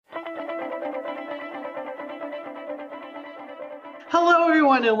Hello,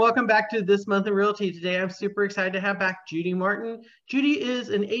 everyone, and welcome back to This Month in Realty. Today, I'm super excited to have back Judy Martin. Judy is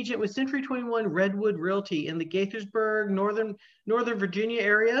an agent with Century 21 Redwood Realty in the Gaithersburg, Northern Virginia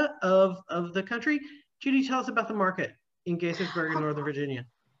area of the country. Judy, tell us about the market in Gaithersburg and Northern Virginia.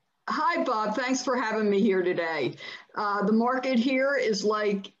 Hi, Bob. Thanks for having me here today. The market here is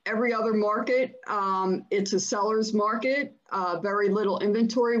like every other market. It's a seller's market, very little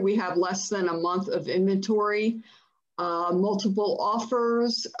inventory. We have less than a month of inventory, multiple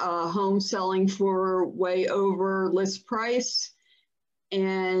offers, homes selling for way over list price,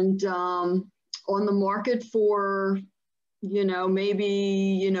 and on the market for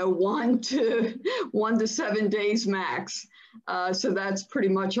maybe 1 to 7 days max. So that's pretty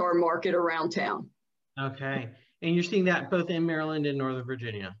much our market around town. Okay. And you're seeing that both in Maryland and Northern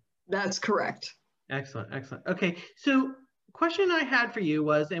Virginia? That's correct. Excellent, excellent. Okay, so question I had for you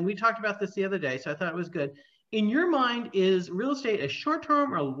was, and we talked about this the other day, so I thought it was good. In your mind, is real estate a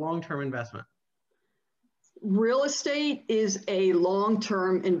short-term or long-term investment? Real estate is a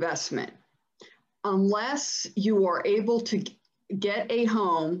long-term investment. Unless you are able to get a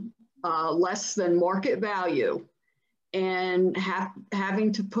home less than market value and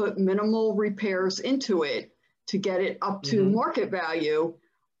having to put minimal repairs into it to get it up to market value,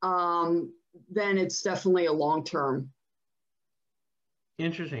 then it's definitely a long-term.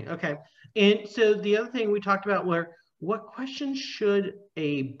 Interesting. Okay. And so the other thing we talked about were, what questions should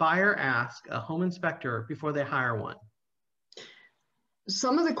a buyer ask a home inspector before they hire one?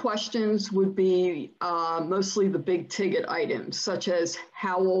 Some of the questions would be mostly the big ticket items, such as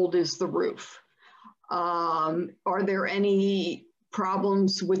how old is the roof? Are there any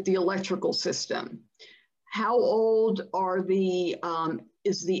problems with the electrical system? How old are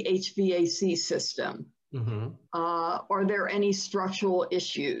is the HVAC system? Are there any structural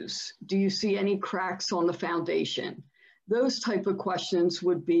issues? Do you see any cracks on the foundation? Those type of questions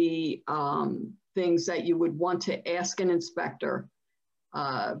would be things that you would want to ask an inspector.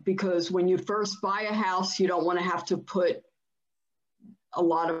 Because when you first buy a house, you don't want to have to put a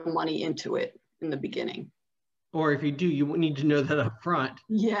lot of money into it in the beginning. Or if you do, you need to know that up front.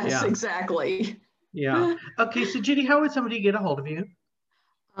 Yes, exactly. Yeah. Okay, so Judy, how would somebody get a hold of you?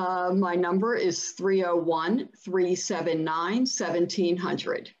 My number is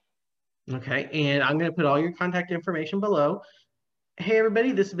 301-379-1700. Okay, and I'm going to put all your contact information below. Hey,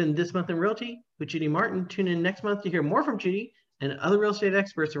 everybody, this has been This Month in Realty with Judy Martin. Tune in next month to hear more from Judy and other real estate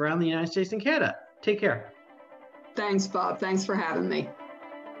experts around the United States and Canada. Take care. Thanks, Bob. Thanks for having me.